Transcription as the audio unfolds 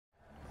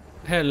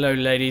Hello,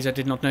 ladies. I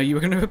did not know you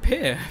were going to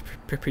appear.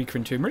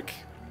 Pre-Crin Turmeric.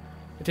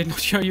 I did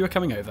not know you were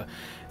coming over.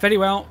 Very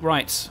well.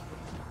 Right.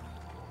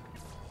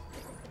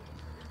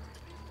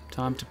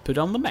 Time to put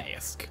on the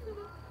mask.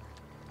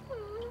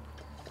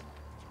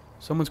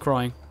 Someone's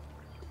crying.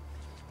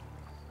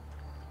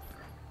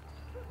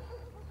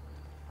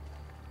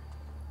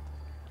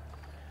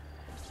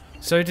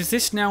 So does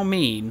this now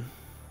mean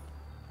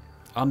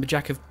I'm the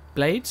Jack of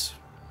Blades?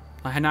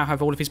 I now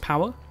have all of his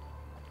power?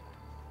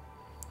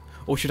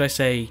 Or should I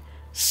say,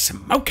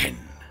 smoking?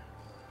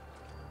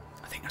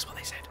 I think that's what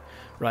they said.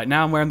 Right,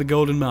 now I'm wearing the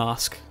golden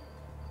mask.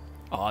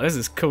 Oh, this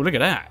is cool. Look at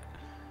that.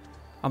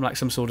 I'm like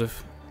some sort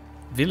of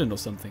villain or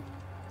something.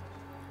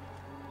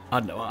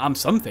 I don't know. I'm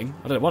something.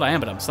 I don't know what I am,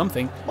 but I'm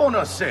something.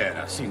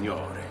 Buonasera,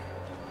 signore.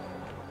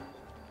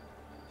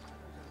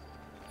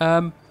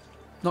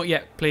 Not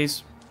yet,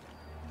 please.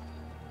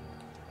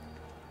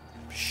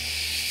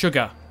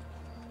 Sugar.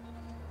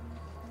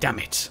 Damn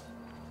it.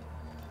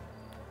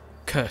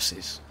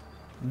 Curses.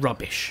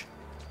 Rubbish.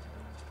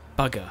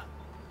 Bugger.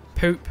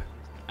 Poop.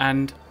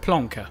 And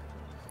plonker.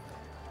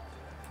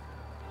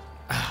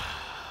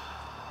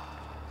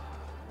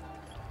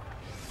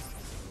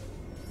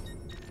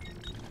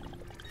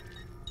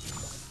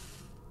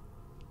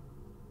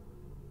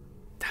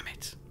 Damn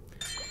it.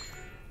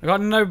 I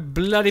got no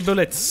bloody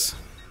bullets.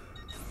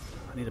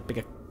 I need a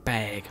bigger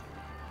bag.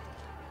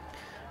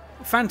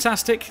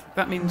 Fantastic.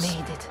 That means...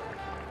 Made it.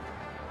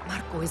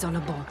 Marco is on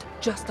a boat,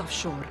 just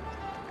offshore.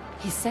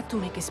 He's set to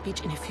make a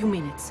speech in a few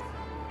minutes.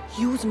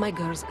 Use my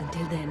girls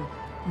until then.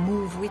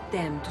 Move with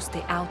them to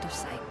stay out of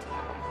sight.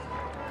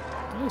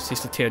 Oh,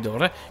 Sister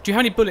Theodora. Do you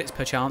have any bullets,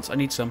 perchance? I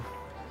need some.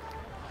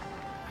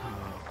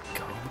 Oh,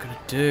 God, what am I going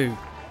to do?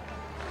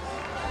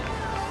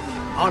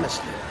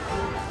 Honestly,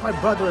 my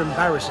brother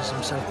embarrasses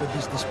himself with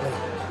this display.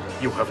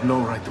 You have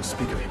no right to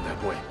speak of him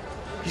that way.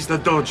 He's the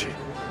Doge.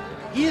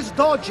 He is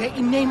Doge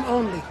in name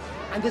only,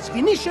 and it's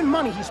Venetian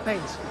money he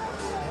spends.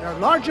 There are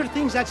larger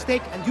things at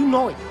stake, and you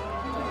know it.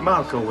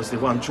 Marco was the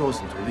one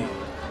chosen to lead.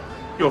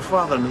 Your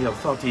father may have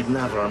thought he'd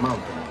never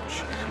amount to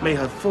much, may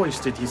have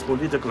foisted his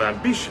political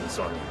ambitions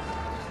on you.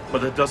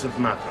 But it doesn't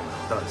matter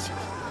now, does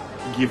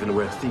it? Given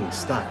where things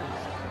stand.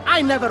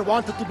 I never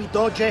wanted to be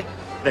Doge.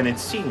 Then it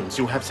seems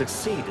you have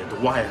succeeded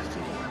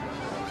wildly.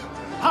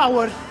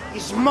 Power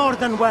is more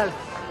than wealth.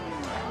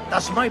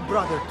 Does my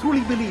brother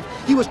truly believe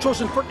he was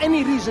chosen for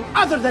any reason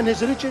other than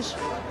his riches?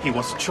 He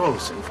was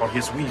chosen for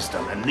his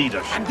wisdom and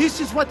leadership. And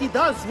this is what he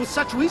does with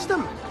such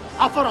wisdom?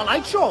 Offer a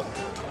light show.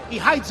 He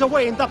hides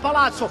away in the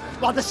palazzo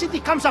while the city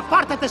comes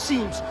apart at the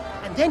seams.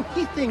 And then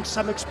he thinks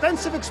some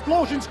expensive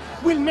explosions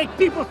will make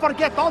people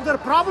forget all their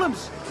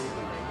problems.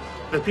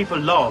 The people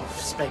love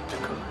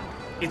spectacle.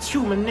 It's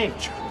human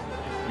nature.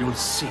 You'll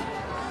see.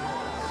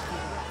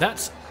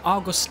 That's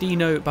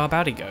Agostino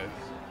Barbarigo,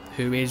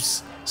 who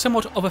is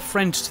somewhat of a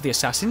friend to the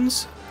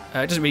assassins.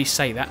 It doesn't really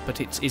say that,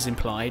 but it is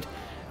implied.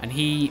 And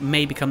he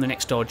may become the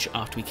next Dodge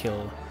after we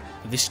kill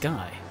this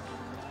guy.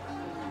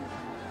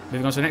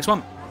 Moving on to the next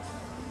one.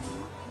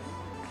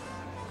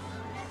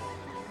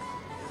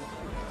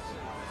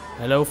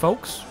 Hello,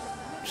 folks.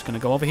 Just going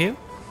to go over here.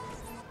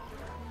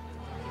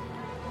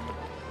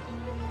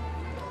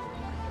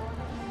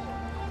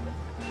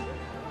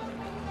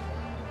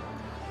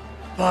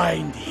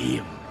 Find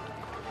him.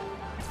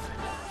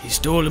 He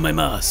stole my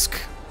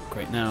mask.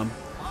 Great, now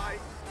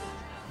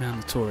I'm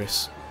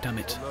notorious. Damn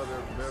it.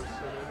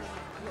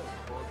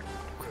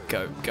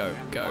 Go, go,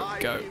 go,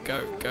 go,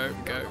 go, go,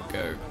 go,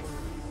 go.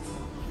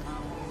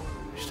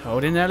 Just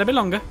hold in there a little bit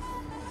longer.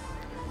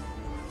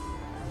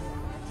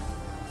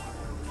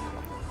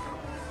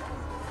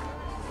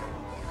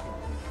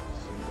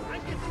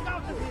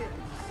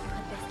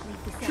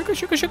 Sugar,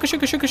 sugar, sugar,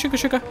 sugar, sugar, sugar,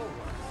 sugar.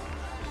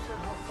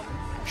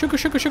 Sugar,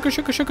 sugar, sugar,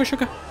 sugar, sugar,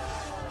 sugar.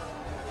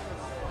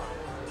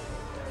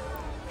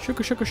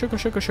 Sugar, sugar, sugar,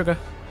 sugar, sugar.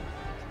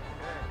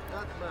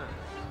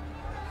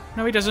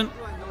 No, he doesn't.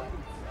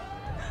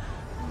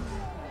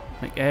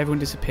 Make everyone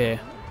disappear.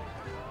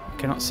 You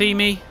cannot see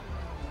me.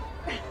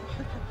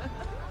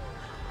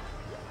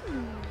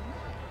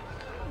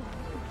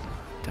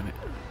 Damn it.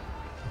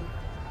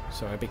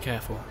 Sorry, be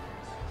careful.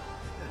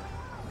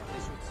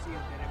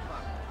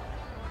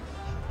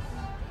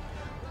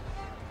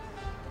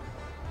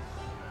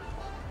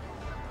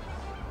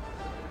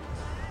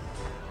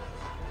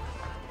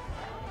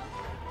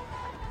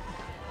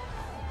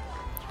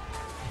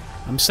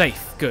 I'm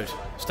safe. Good.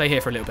 Stay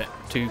here for a little bit.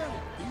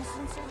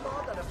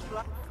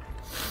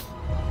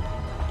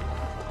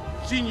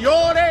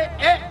 Signore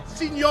e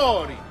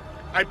signori,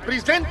 I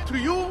present to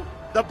you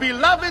the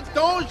beloved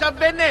Doge of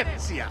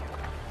Venezia.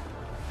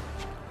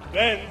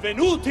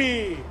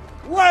 Benvenuti!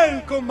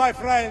 Welcome, my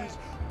friends,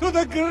 to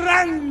the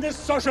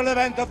grandest social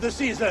event of the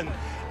season.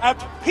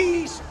 At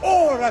peace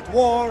or at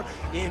war,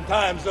 in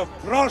times of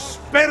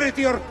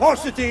prosperity or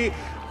paucity,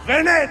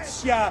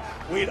 Venezia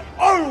will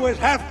always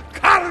have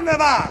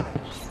carnival!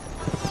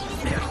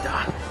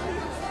 Merda.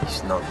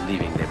 He's not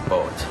leaving the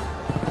boat.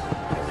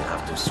 They will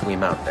have to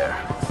swim out there.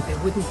 They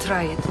wouldn't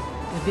try it.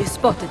 They'll be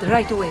spotted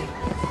right away.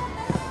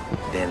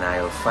 Then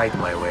I'll fight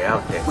my way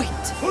out there. Wait!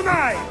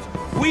 Tonight,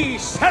 we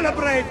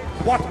celebrate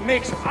what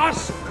makes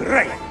us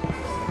great.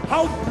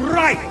 How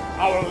bright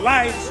our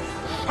lights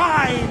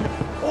shine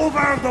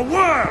over the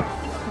world.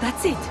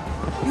 That's it!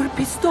 Your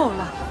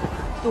pistola!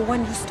 The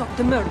one you stopped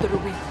the murderer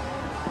with.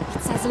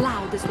 It's as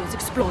loud as those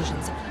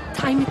explosions.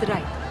 Time it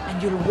right,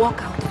 and you'll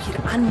walk out of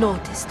here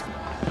unnoticed.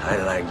 I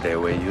like the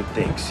way you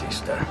think,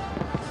 sister.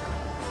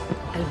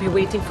 I'll be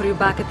waiting for you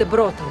back at the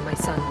brothel, my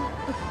son.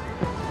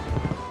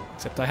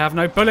 Except I have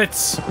no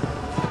bullets.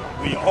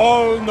 We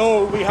all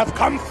know we have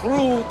come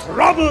through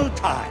troubled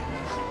times,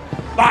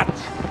 but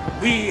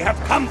we have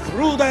come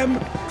through them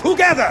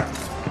together,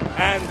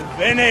 and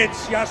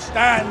Venezia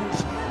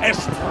stands a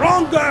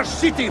stronger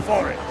city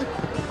for it.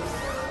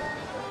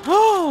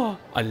 Oh,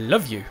 I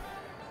love you.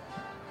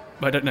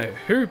 I don't know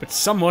who, but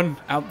someone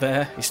out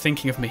there is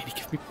thinking of me.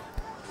 It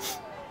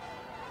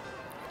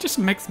just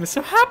makes me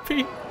so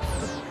happy.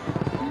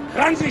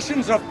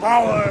 Transitions of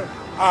power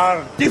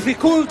are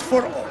difficult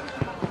for all,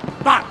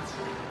 but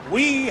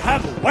we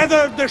have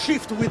weathered the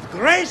shift with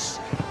grace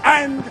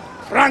and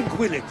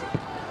tranquility.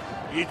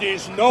 It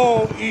is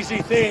no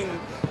easy thing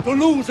to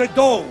lose a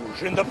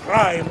doge in the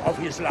prime of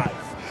his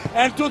life,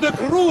 and to the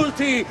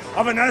cruelty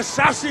of an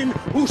assassin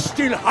who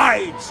still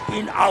hides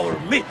in our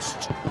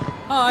midst.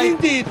 Hi.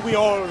 Indeed, we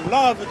all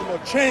loved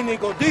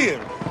Mocenigo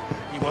dearly.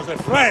 He was a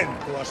friend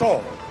to us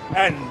all,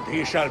 and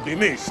he shall be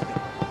missed.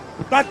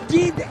 But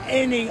did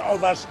any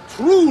of us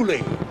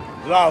truly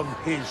love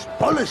his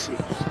policies?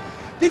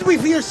 Did we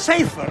feel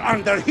safer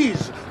under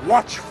his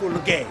watchful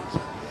gaze?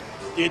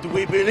 Did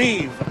we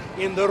believe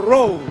in the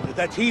road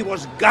that he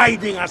was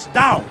guiding us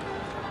down?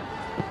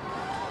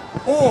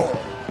 Or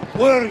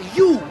were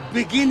you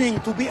beginning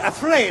to be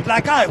afraid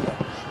like I was?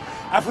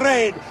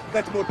 Afraid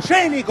that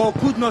Mocenigo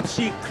could not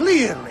see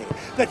clearly,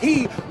 that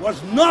he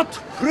was not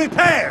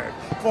prepared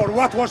for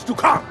what was to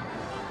come?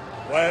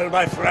 Well,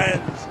 my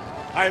friends,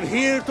 I'm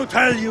here to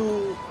tell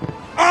you,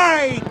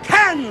 I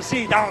can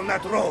see down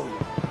that road.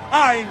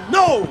 I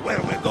know where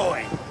we're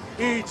going.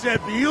 It's a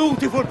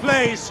beautiful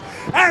place,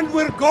 and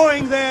we're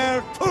going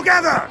there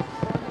together.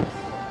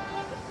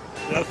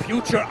 The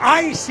future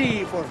I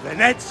see for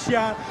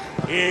Venezia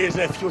is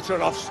a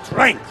future of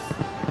strength,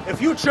 a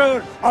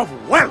future of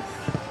wealth.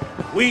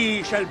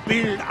 We shall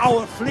build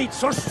our fleet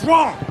so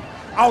strong,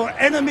 our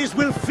enemies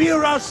will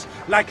fear us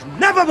like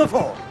never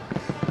before.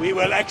 We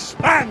will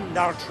expand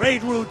our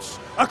trade routes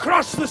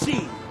across the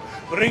sea,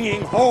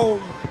 bringing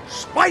home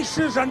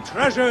spices and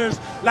treasures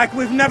like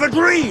we've never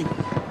dreamed.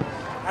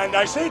 And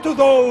I say to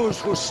those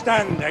who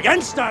stand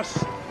against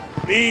us,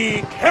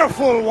 be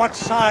careful what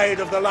side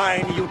of the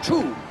line you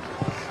choose.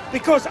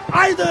 Because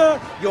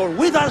either you're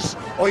with us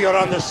or you're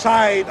on the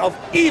side of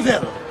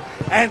evil.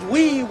 And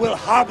we will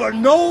harbor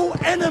no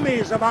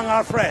enemies among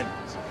our friends.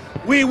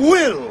 We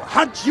will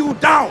hunt you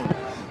down.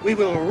 We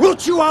will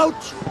root you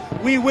out.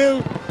 We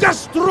will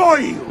destroy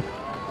you.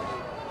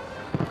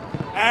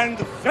 And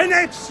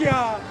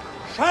Venezia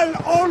shall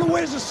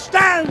always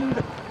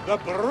stand the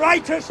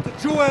brightest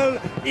jewel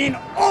in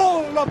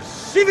all of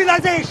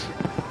civilization.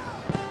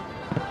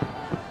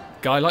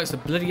 Guy likes the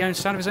bloody own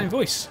sound of his own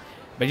voice.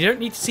 But you don't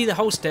need to see the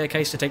whole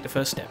staircase to take the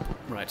first step.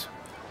 Right.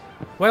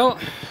 Well...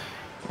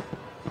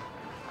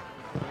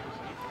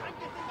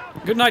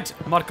 Good night,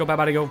 Marco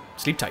Barbarigo.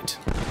 Sleep tight.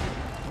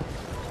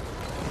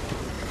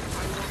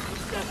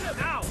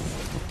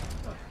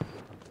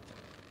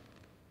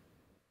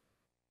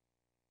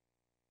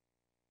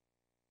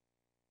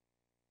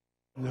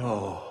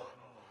 No.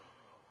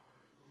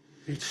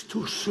 It's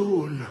too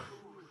soon.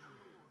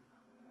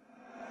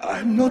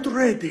 I'm not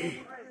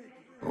ready.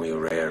 We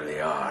rarely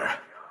are.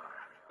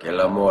 Che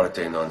la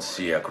morte non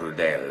sia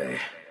crudele.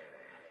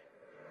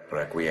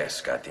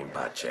 Requiescat in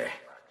pace.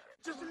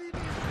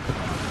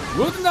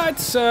 Good night,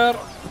 sir.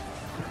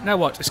 Now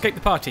what? Escape the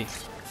party.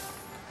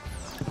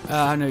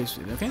 No,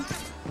 okay.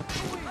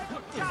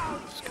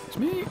 Excuse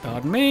me,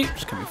 pardon me,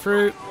 just coming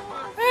through.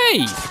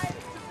 Hey!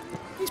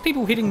 These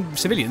people hitting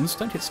civilians,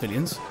 don't hit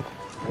civilians.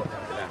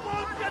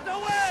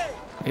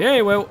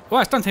 Yeah, well,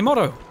 it's Dante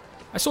Moro.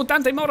 I saw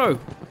Dante Moro.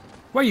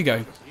 Where are you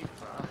going?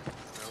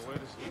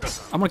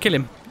 I'm gonna kill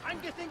him.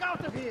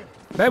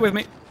 Bear with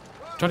me.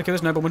 Trying to kill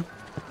this nobleman.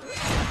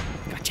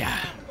 Gotcha.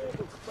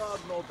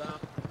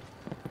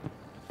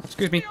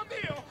 Excuse me.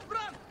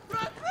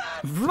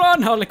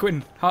 Run,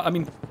 Harlequin!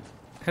 Harlequin.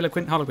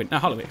 No,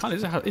 Harlequin.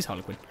 It's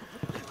Harlequin.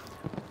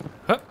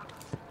 Huh?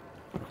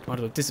 Might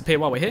as well disappear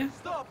while we're here.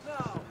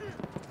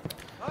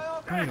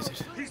 Where is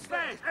it? He's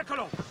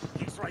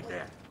right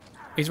there.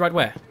 He's right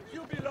where?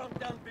 You belong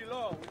down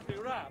below with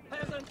the rap.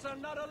 Peasants are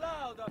not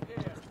allowed up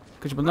here.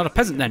 Because you're not a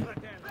peasant then.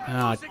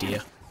 Ah,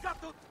 dear.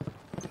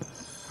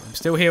 I'm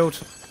still healed.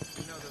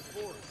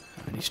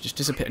 I need to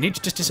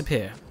just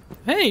disappear.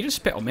 Hey, just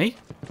spit on me.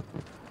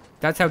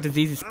 That's how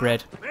disease is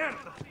spread.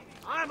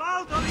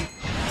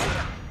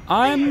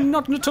 I'm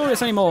not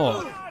notorious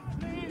anymore.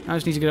 I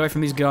just need to get away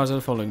from these guards that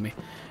are following me.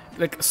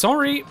 Like,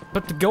 sorry,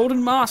 but the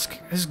golden mask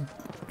has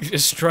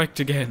striked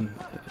again.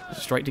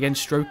 Striked again,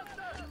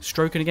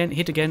 stroken again,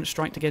 hit again,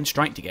 striked again,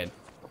 striked again.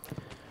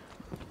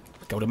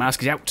 Golden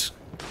mask is out.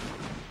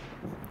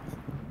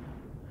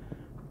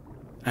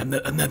 I'm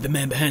not the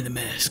man behind the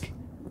mask.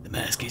 The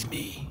mask is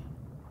me.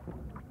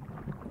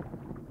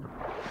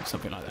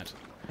 Something like that.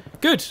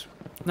 Good.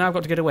 Now I've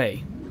got to get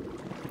away.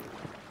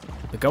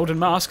 The golden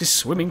mask is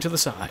swimming to the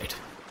side.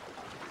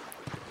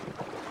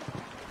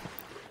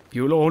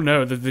 You'll all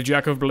know that the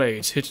Jack of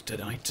Blades hit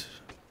tonight.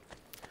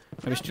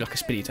 Maybe I should do like a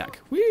spinny attack.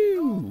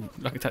 Woo!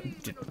 Like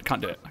can't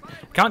do it.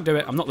 Can't do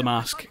it. I'm not the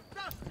mask.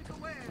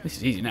 This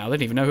is easy now. They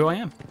don't even know who I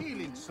am.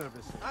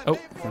 Oh,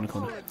 round the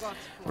corner.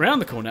 Round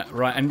the corner.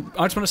 Right, and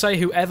I just want to say,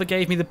 whoever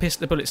gave me the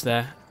bullets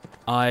there,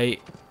 I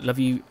love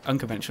you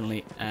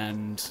unconventionally,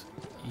 and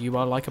you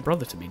are like a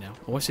brother to me now.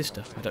 Or a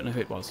sister. I don't know who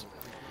it was.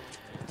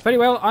 Very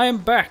well, I am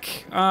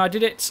back. I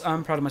did it.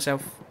 I'm proud of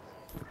myself.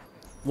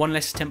 One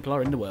less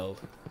Templar in the world.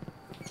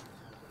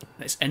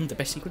 Let's end the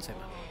best sequence ever.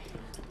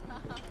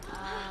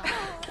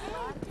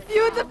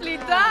 Beautifully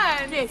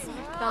done!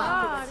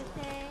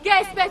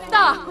 Che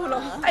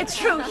spettacolo! A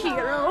true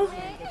hero!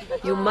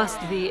 You must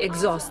be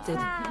exhausted.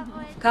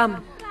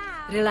 Come,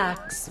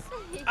 relax.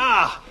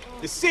 Ah,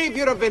 the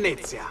savior of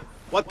Venezia.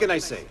 What can I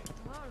say?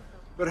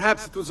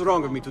 Perhaps it was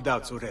wrong of me to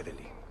doubt so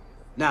readily.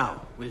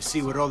 Now, we'll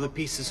see where all the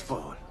pieces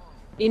fall.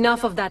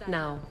 Enough of that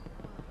now.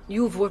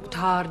 You've worked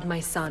hard, my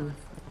son.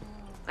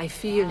 I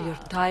feel your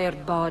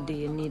tired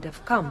body in need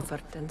of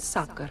comfort and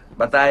succor.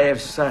 But I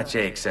have such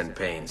aches and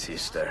pains,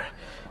 sister.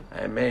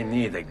 I may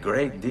need a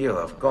great deal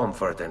of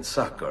comfort and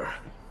succor.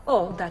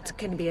 Oh, that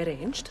can be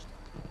arranged.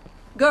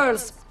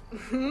 Girls.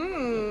 At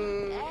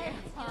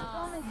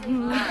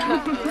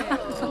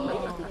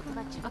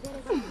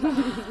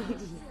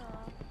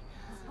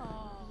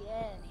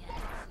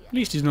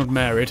least he's not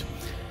married.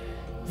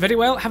 Very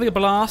well, having a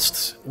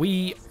blast.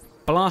 We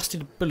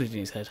blasted a bullet in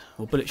his head,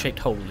 or bullet-shaped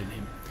hole in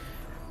him.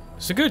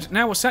 So good.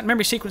 Now what's that?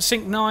 Memory sequence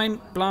sync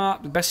 9. Blah.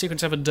 The best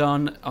sequence ever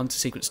done. On to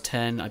sequence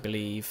 10, I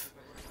believe.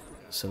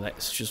 So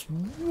let's just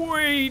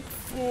wait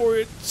for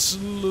it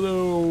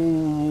slow.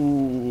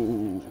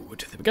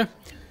 There we go.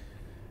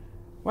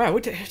 Wow,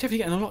 we're definitely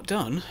getting a lot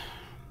done.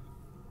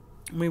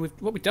 I mean,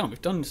 what we've done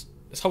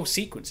this whole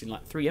sequence in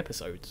like 3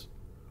 episodes.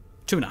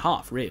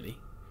 2.5, really.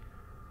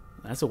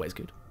 That's always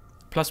good.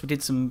 Plus, we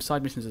did some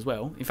side missions as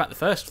well. In fact, the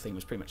first thing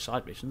was pretty much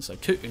side missions, so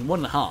 2 in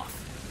 1.5.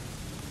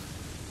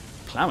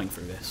 Ploughing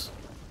through this.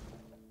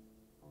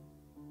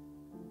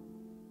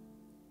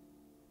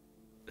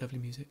 Lovely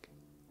music.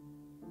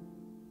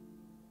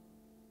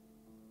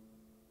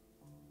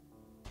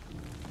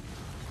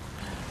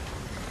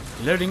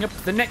 Loading up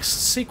the next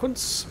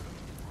sequence.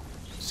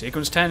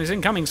 Sequence 10 is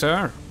incoming,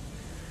 sir.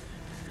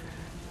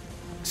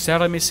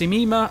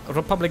 Seremissimima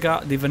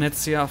Repubblica di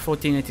Venezia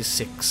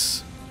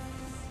 1486.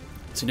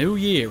 It's a new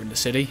year in the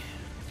city.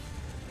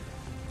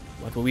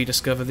 What will we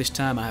discover this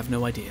time? I have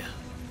no idea.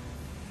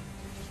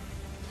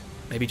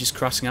 Maybe just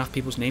crossing off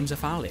people's names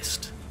off our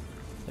list.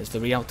 There's the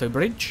Rialto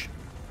Bridge.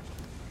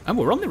 And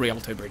we're on the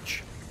Rialto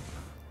Bridge.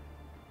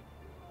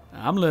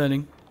 I'm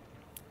learning.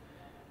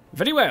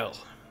 Very well.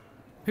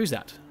 Who's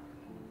that?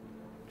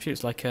 She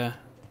looks like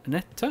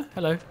Annetta.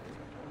 Hello.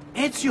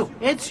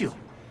 Ezio.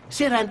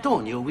 Ser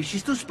Antonio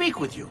wishes to speak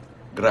with you.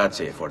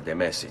 Grazie for the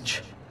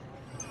message.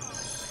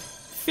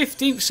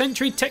 15th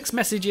century text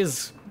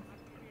messages.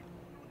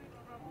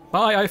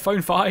 Bye,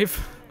 iPhone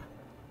 5.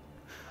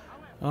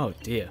 Oh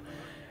dear.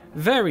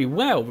 Very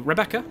well,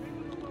 Rebecca.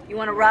 You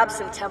want to rob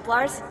some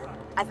Templars?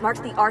 I've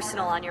marked the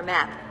arsenal on your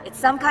map. It's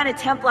some kind of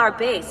Templar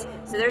base,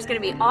 so there's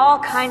going to be all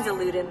kinds of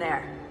loot in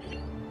there.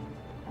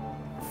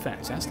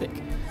 Fantastic.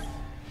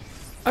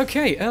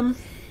 Okay,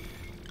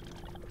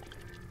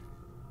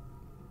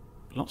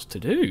 lots to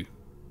do,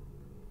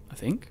 I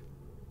think.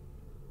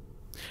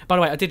 By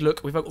the way, I did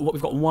look. We've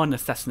got one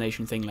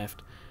assassination thing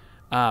left.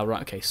 Ah,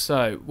 right. Okay.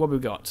 So what have we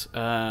got?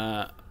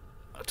 A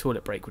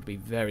toilet break would be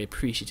very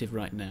appreciative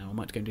right now. I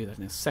might go and do that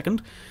in a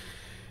second.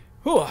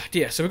 Oh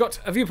dear. So we've got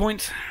a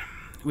viewpoint.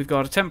 We've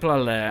got a Templar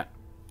lair.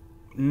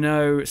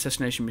 No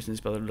assassination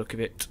missions by the look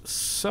of it.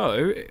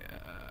 So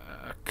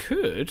I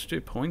could do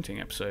a pointing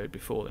episode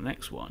before the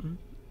next one.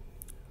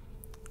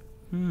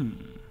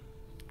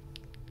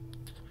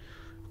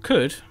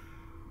 Could.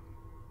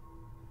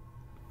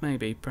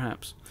 Maybe,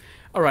 perhaps.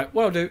 Alright,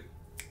 what I'll do,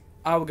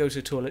 I will go to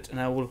the toilet and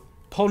I will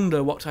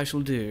ponder what I shall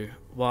do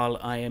while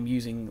I am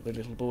using the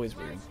little boy's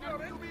room.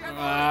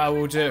 I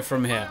will do it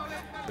from here,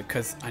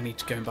 because I need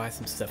to go and buy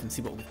some stuff and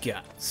see what we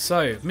get.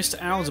 So,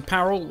 Mr. Owl's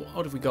Apparel,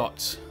 what have we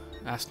got?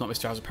 That's not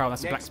Mr. Owl's Apparel,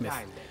 that's a blacksmith.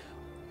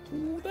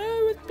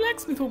 Although a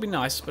blacksmith will be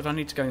nice, but I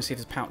need to go and see if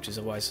there's pouches,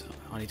 otherwise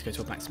I need to go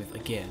to a blacksmith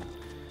again.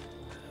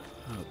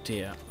 Oh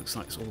dear, looks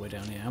like it's all the way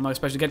down here. How am I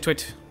supposed to get to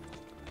it?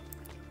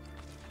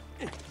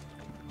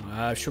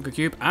 Sugar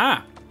cube.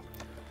 Ah!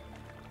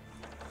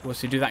 We'll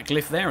also do that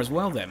glyph there as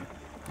well then.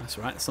 That's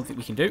right, that's something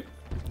we can do.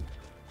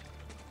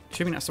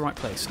 Assuming that's the right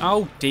place.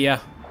 Oh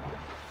dear.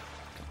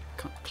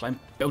 Can't climb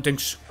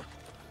buildings.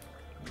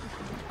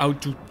 How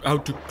to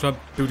climb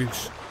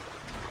buildings.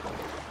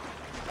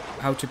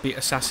 How to be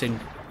assassin.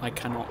 I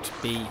cannot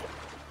be.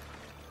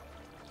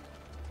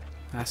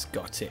 That's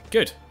got it.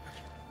 Good.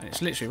 And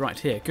it's literally right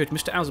here. Good.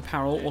 Mr. Owl's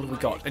apparel. What have we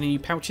got? Any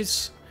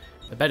pouches?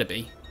 There better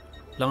be.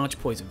 Large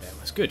poison vial.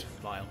 That's good.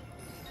 Vial.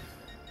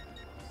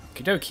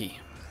 Okie dokie.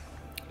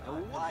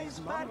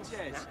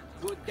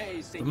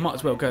 We might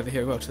as well go over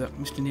here as well to that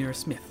Mr. Nero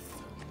Smith.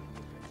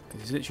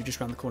 Because he's literally just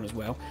around the corner as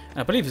well. And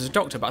I believe there's a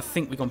doctor, but I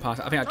think we've gone past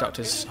it. I think our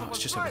doctor's... Oh, it's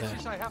just over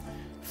there.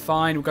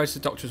 Fine, we'll go to the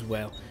doctor as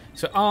well.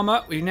 So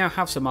armour. We now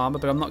have some armour,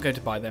 but I'm not going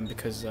to buy them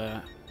because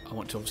I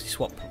want to obviously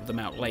swap them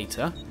out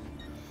later.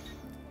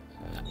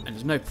 And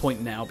there's no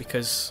point now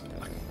because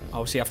I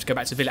obviously have to go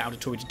back to Villa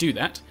Auditore to do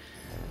that.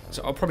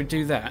 So I'll probably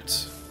do that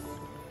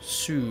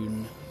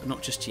soon, but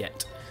not just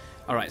yet.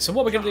 Alright, so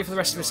what we're going to do for the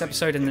rest of this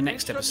episode and the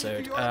next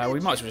episode, we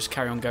might as well just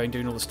carry on going,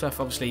 doing all the stuff.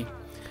 Obviously,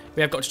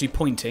 we have got to do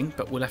pointing,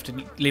 but we'll have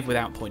to live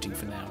without pointing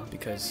for now,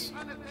 because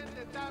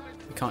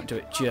we can't do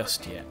it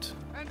just yet.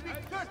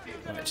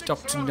 Right,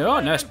 stop to... Oh,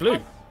 Nurse Blue!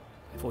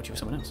 I thought you were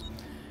someone else.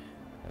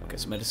 We'll get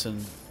some medicine,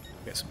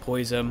 we'll get some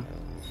poison.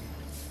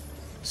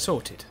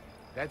 Sorted.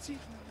 That's it.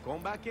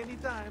 Come back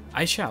anytime.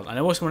 I shall, and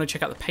I also want to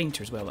check out the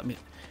painter as well. Let me...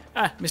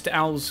 Mr.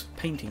 Owl's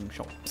painting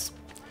shops.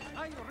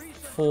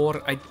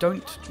 For I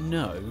don't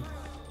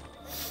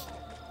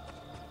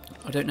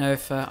know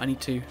if I need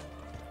to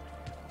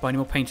buy any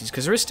more paintings,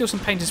 because there is still some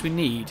paintings we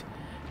need,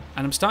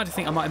 and I'm starting to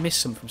think I might have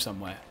missed some from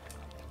somewhere.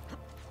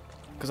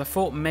 Because I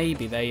thought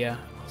maybe they...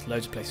 there's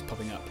loads of places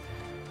popping up.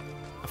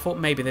 I thought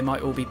maybe they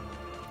might all be...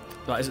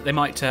 Like, they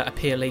might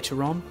appear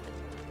later on.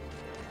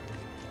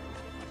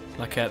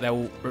 Like,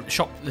 they'll...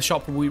 The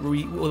shop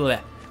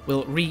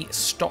will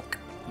restock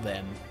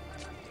them.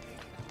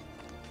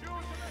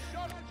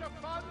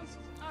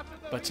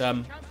 But,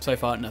 so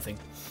far, nothing.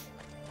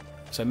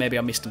 So maybe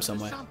I missed them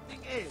somewhere.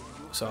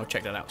 So I'll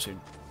check that out soon.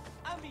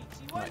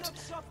 Right,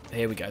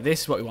 here we go.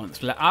 This is what we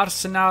want.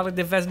 L'Arsenale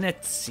di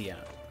Venezia.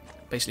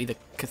 Basically the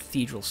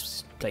cathedral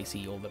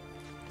placey, or the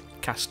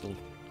castle.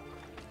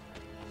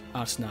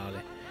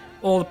 Arsenale.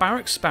 Or the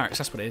barracks? Barracks,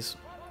 that's what it is.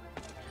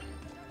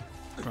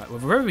 Right,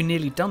 we've very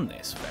nearly done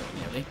this. Very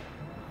nearly.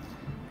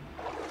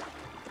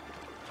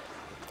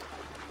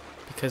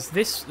 Because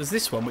there's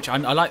this one, which I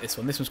like this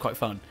one. This one's quite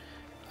fun.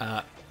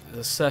 There's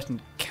a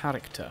certain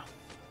character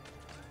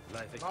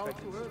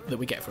that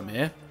we get from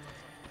here.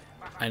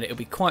 And it'll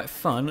be quite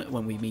fun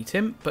when we meet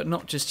him, but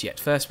not just yet.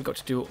 First, we've got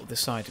to do all the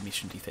side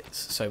mission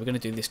defeats. So we're going to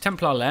do this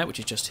Templar lair, which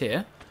is just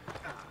here.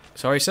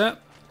 Sorry, sir.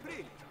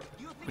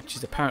 Which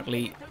is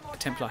apparently the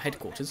Templar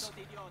headquarters.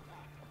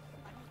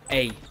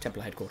 A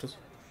Templar headquarters.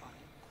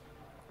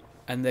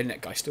 And then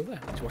that guy's still there.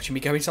 He's watching me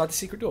go inside the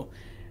secret door.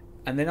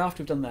 And then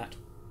after we've done that,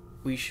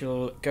 we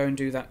shall go and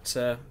do that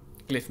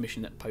glyph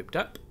mission that piped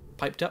up.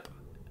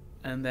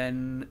 And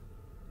then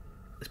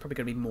there's probably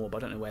going to be more, but I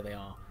don't know where they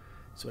are.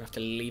 So we'll have to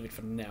leave it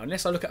for now.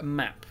 Unless I look at a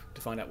map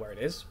to find out where it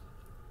is.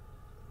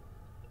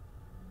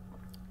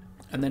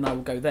 And then I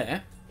will go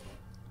there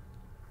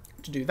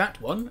to do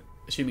that one,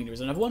 assuming there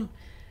is another one.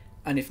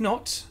 And if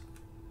not,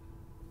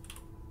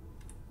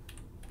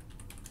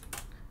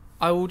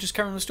 I will just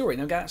carry on the story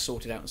and then get that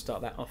sorted out and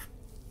start that off.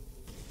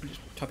 I'm just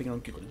typing it on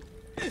Google.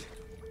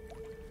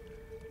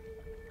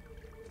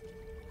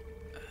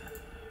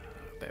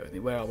 Bear with me,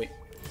 where are we?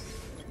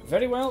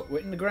 Very well, we're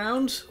in the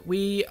ground.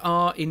 We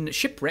are in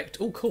Shipwrecked.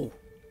 Oh, cool.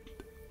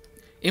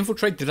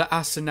 Infiltrate the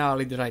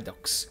Arsenale di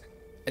Redox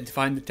and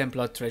find the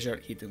Templar treasure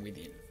hidden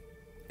within.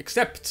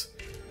 Accept.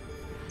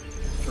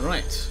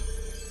 Right.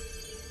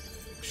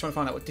 Just trying to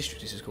find out what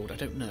district this is called. I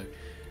don't know.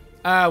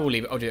 We'll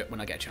leave it. I'll do it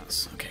when I get a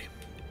chance. Okay.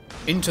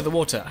 Into the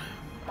water.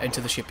 Enter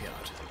the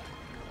shipyard.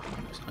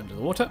 Under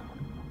the water.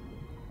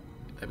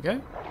 There we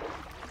go.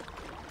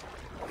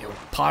 The old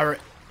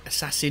pirate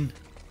assassin.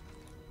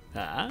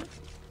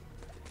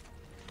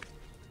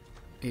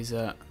 He's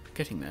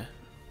getting there.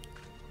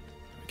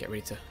 Get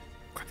ready to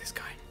grab this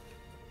guy.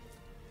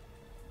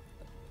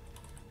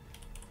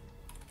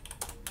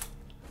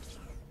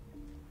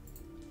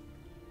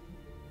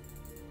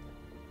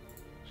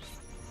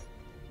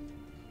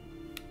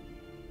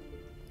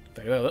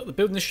 Very well, look, they're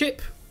building the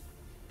ship.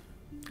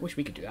 I wish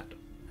we could do that.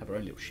 Have our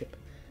own little ship.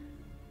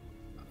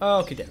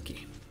 Okie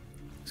dokie.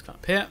 Let's come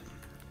up here.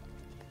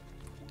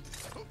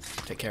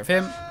 Take care of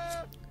him.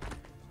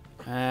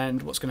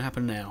 And what's going to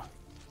happen now?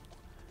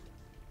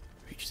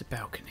 Reach the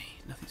balcony.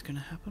 Nothing's going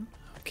to happen.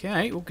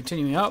 Okay, we'll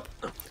continuing up.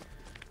 There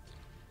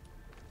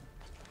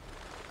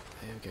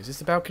we go. Is this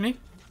the balcony?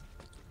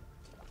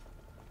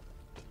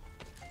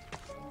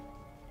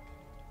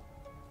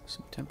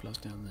 Some Templars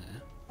down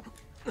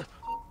there.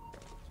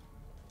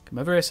 Come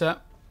over here, sir.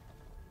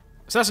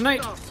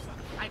 Assassinate!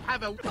 I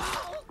have a...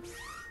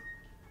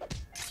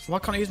 Why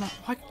can't I use my...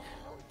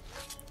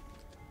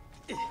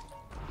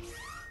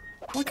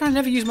 Why can't I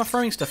never use my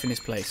throwing stuff in this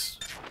place?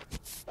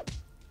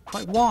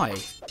 Like, why?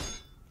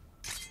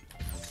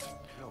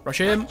 Rush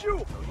him!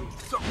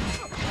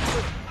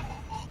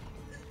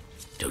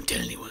 Don't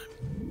tell anyone.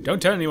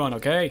 Don't tell anyone,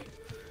 okay?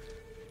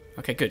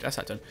 Okay, good. That's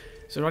that done.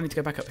 So do I need to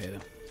go back up here,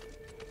 then?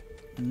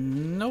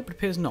 Nope, it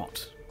appears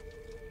not.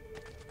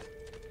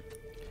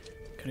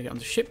 Can I get on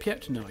the ship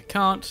yet? No, I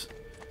can't.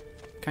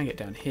 Can get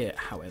down here,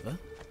 however.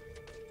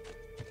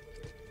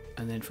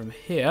 And then from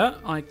here,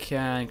 I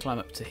can climb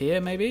up to here,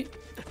 maybe.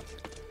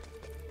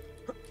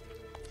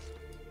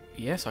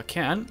 Yes, I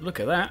can. Look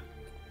at that.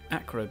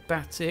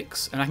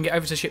 Acrobatics. And I can get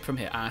over to the ship from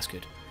here. Ah, that's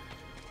good.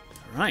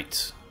 Right.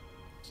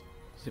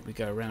 So we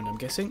go around, I'm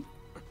guessing.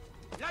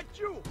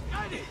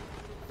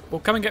 Well,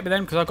 come and get me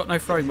then, because I've got no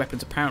throwing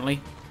weapons, apparently.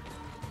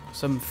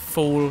 Some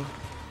fool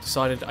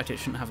decided I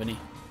shouldn't have any.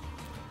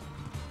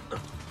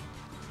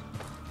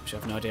 Which I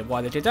have no idea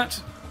why they did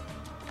that.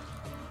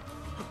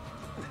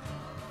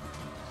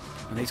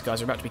 And these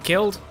guys are about to be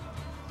killed.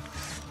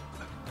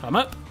 Climb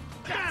up.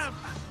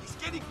 He's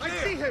getting clear. I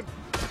see him.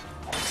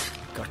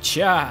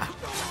 Gotcha.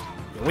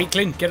 You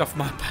weakling, get off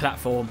my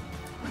platform.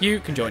 You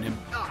can join him.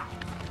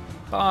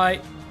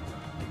 Bye.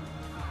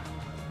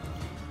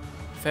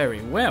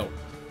 Very well.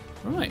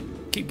 Right,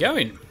 keep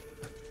going.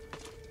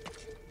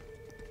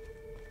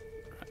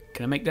 Right,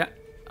 can I make that?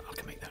 I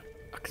can make that.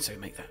 I can so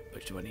make that.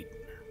 Which do I need?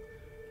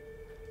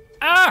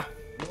 Ah!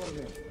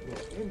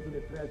 Into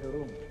the treasure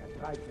room and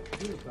tried to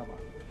steal from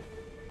us.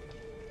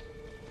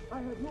 I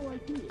have no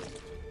idea.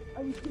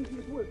 I was thinking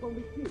it worked on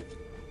the ship.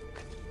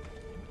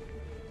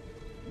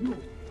 You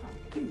have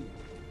killed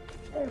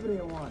every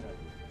one of you.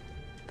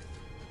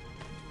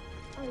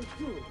 I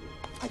assure you,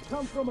 I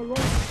come from a long...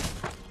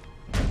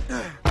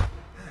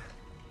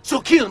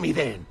 So kill me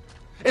then.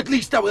 At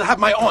least I will have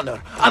my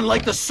honor,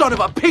 unlike the son of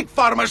a pig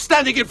farmer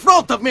standing in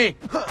front of me.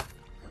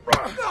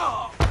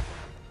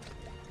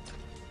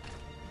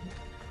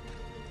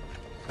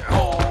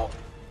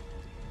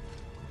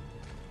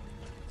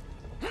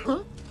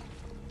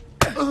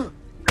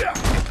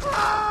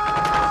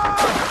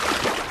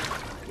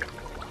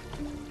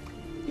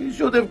 He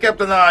should have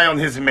kept an eye on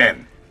his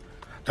men.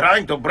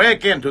 Trying to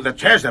break into the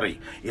treasury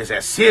is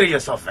a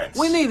serious offense.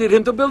 We needed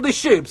him to build the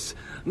ships.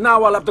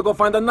 Now I'll have to go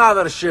find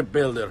another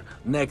shipbuilder.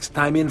 Next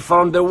time,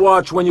 inform the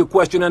watch when you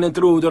question an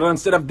intruder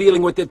instead of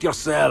dealing with it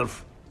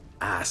yourself.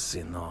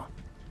 Asino.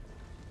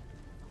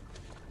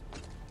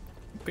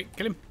 Quick,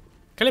 kill him.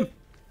 Kill him.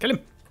 Kill him.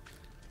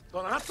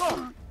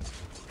 Donato!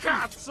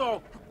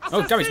 Cazzo!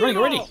 Oh, damn, he's running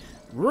already.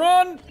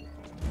 Run!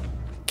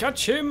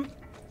 Catch him.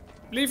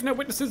 Leave no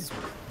witnesses.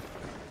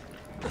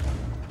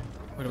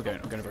 Where are we going?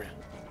 We're going over here.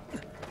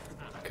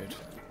 Good.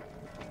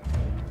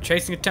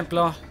 Chasing a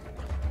Templar.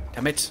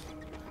 Damn it.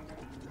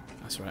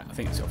 That's right. I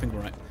think we're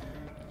right.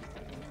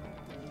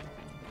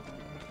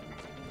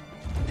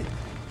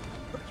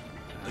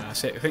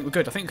 That's it. I think we're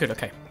good.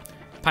 Okay.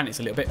 Panicked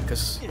a little bit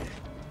because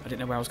I didn't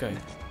know where I was going.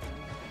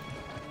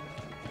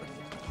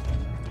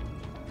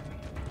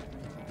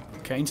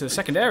 Okay, into the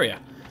second area.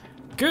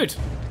 Good.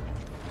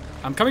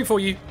 I'm coming for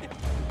you.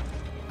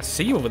 I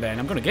see you over there, and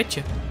I'm gonna get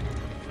you.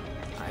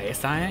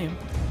 Yes, I am.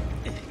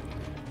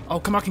 Oh,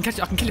 come on! I can catch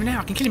it. I can kill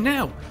him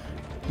now.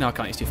 No, I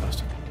can't. He's too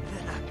fast.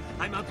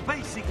 I'm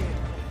outpacing him.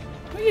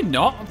 No, you're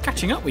not. I'm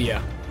catching up with you.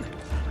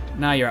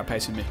 Now you're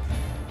outpacing me.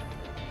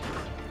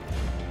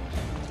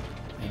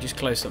 You just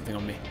closed something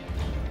on me.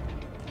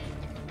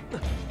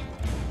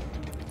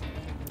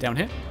 Down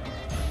here.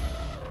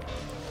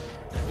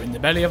 We're in the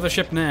belly of the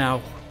ship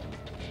now.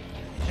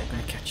 I'm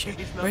going to catch you.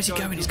 Where's he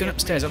going? He's going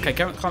upstairs. Okay,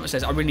 climb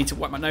upstairs. I really need to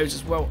wipe my nose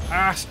as well.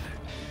 Ah!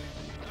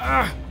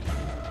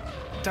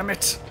 Damn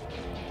it.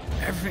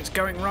 Everything's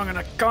going wrong and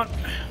I can't.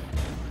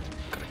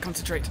 Gotta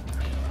concentrate.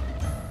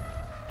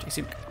 Chase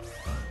him.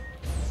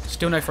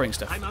 Still no throwing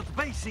stuff. I'm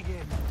outpacing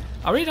him.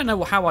 I really don't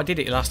know how I did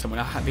it last time when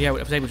I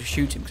was able to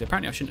shoot him, because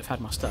apparently I shouldn't have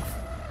had my stuff.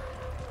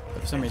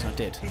 But for some reason I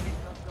did.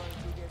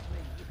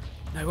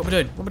 No, what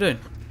am I doing?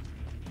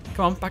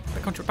 Come on, back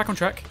on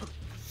track.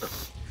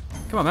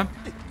 Come on, man.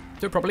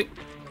 Do it properly.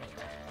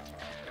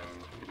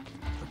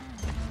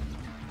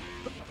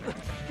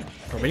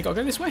 Probably gotta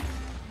go this way.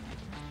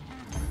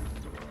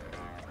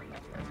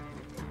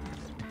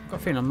 I've got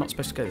a feeling I'm not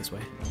supposed to go this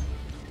way.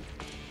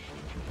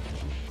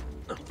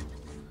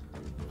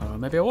 Oh,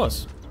 maybe I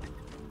was.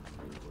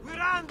 We're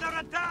under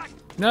attack.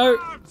 No.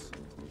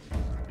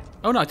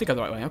 Oh no, I did go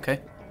the right way.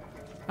 Okay,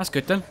 that's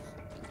good then.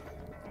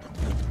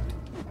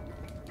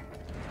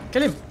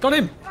 Kill him! Got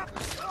him!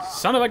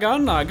 Son of a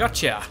gun! I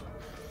gotcha.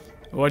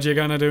 What you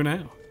gonna do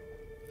now?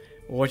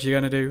 What you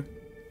gonna do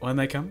when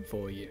they come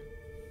for you?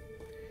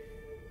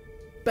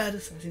 Bad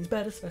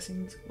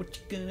assassins. What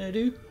you gonna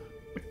do?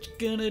 What you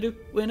gonna do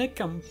when they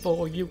come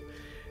for you?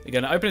 You're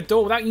gonna open a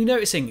door without you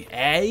noticing.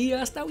 Hey,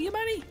 I stole your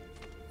money.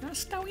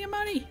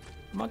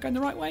 Am I going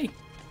the right way?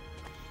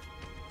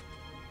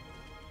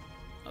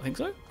 I think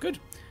so. Good.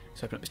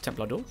 Let's open up this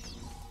Templar door.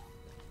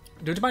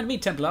 Don't mind me,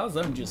 Templars.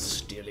 I'm just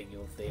stealing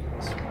your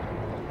things.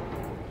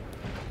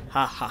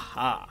 Ha ha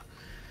ha.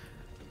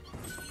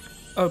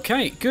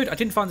 Okay, good. I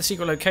didn't find the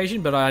secret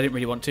location, but I didn't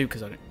really want to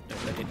because I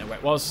didn't know where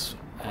it was.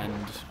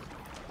 And,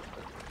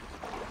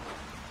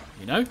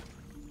 you know,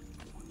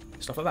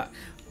 stuff like that.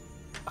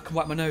 I can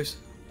wipe my nose.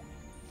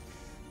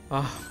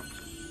 Ah.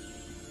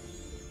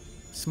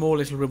 Small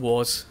little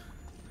rewards.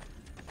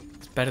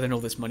 It's better than all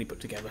this money put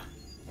together.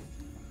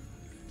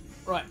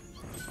 Right.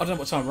 I don't know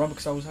what time we're on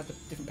because I had a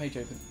different page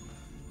open.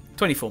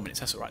 24 minutes,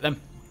 that's alright then.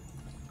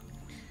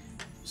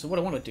 So what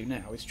I want to do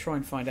now is try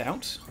and find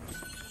out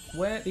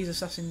where these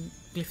assassin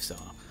glyphs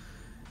are.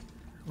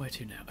 Where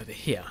to now? Over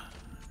here.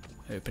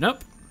 Open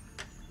up.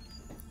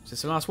 Is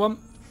this the last one?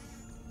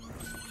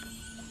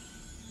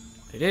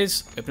 It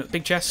is. Open up the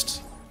big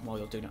chest. While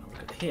you're doing that, I'll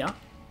look at here.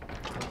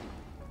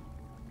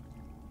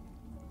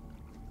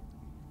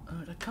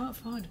 I can't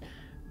find...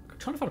 I'm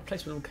trying to find a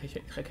place where the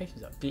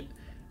locations are.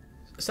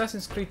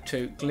 Assassin's Creed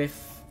 2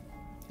 glyph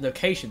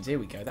locations. Here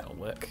we go. That'll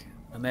work.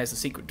 And there's the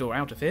secret door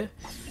out of here.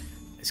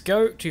 Let's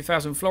go.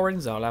 2,000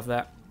 florins. I'll have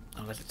that.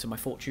 I'll add it to my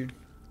fortune.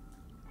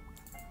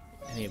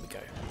 And here we go.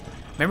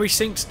 Memory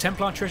synced.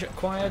 Templar treasure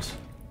acquired.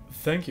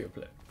 Thank you.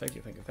 Thank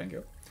you, thank you, thank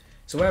you.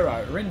 So where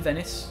are we? We're in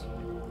Venice.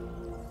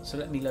 So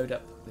let me load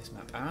up this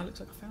map. Ah, looks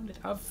like I found it.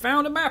 I've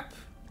found a map!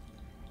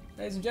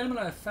 Ladies and gentlemen,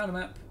 I've found a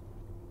map.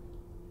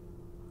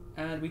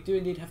 And we do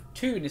indeed have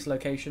 2 in this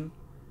location.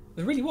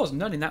 There really was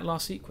none in that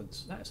last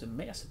sequence. That's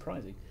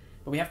surprising.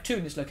 But we have 2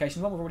 in this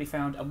location. One we've already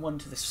found, and one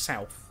to the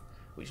south,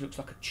 which looks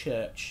like a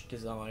church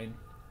design.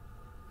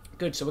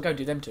 Good, so we're going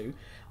to do them 2.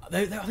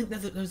 I think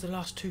those are the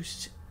last 2.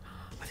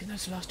 I think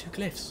those are the last 2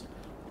 glyphs.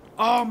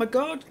 Oh my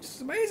god, this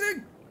is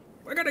amazing!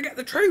 We're going to get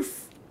the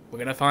truth! We're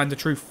going to find the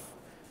truth.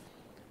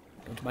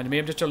 Don't mind me,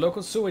 I'm just a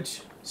local sewer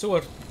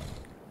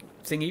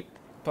thingy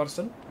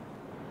person.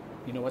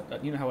 You know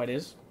what? You know how it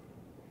is.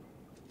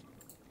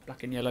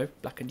 Black and yellow,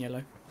 black and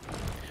yellow.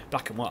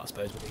 Black and white, I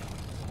suppose, would be.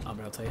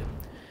 I'll tell you.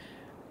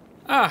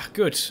 Ah,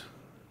 good.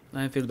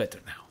 I feel better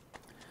now.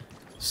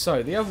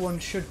 So, the other one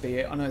should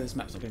be... I know this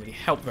map's not going to really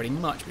help very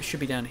much, but it should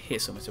be down here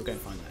somewhere, so we'll go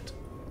and find that.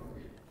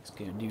 Let's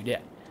go and do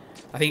that.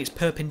 I think it's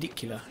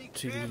perpendicular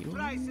to the... Ooh.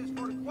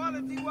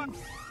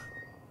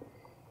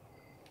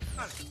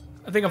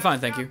 I think I'm fine,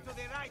 thank you.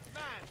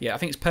 Yeah, I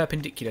think it's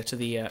perpendicular to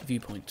the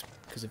viewpoint,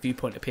 because the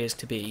viewpoint appears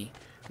to be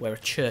where a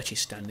church is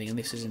standing, and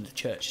this is in the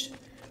church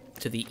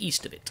to the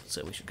east of it,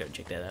 so we should go and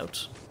check that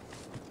out.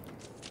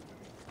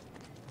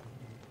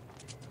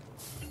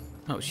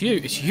 Oh, it's you.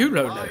 It's you,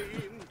 Rolo.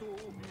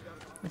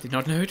 I did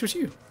not know it was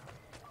you.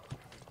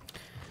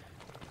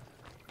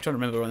 I'm trying to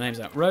remember what names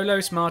are. Rolo,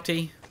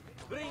 Smarty.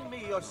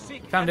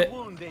 Found it.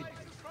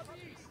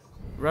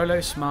 Rolo,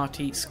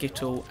 Smarty,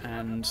 Skittle,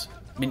 and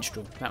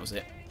Minstrel. That was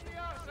it.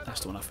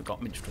 That's the one I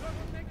forgot, Minstrel.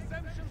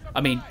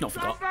 I mean, not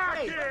forgot.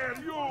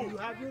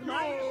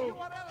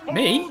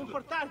 Me?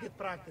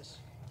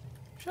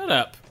 Shut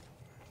up.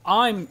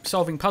 I'm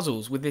solving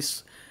puzzles with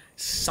this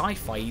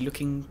sci-fi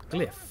looking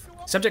glyph.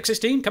 Subject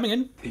 16, coming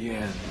in. The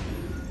end.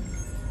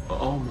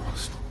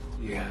 Almost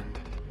the end.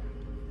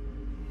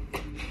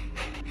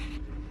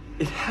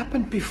 It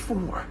happened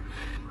before.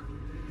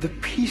 The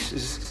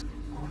pieces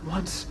were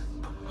once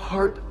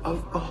part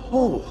of a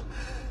whole.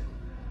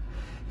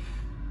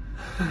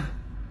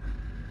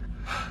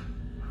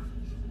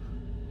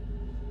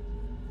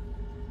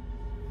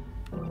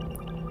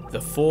 The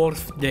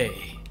 4th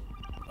day.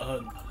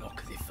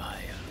 Unlock the fire.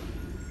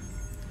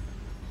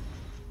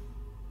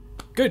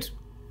 Good.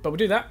 But we'll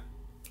do that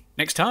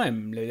next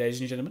time, ladies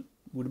and gentlemen.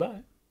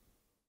 Goodbye.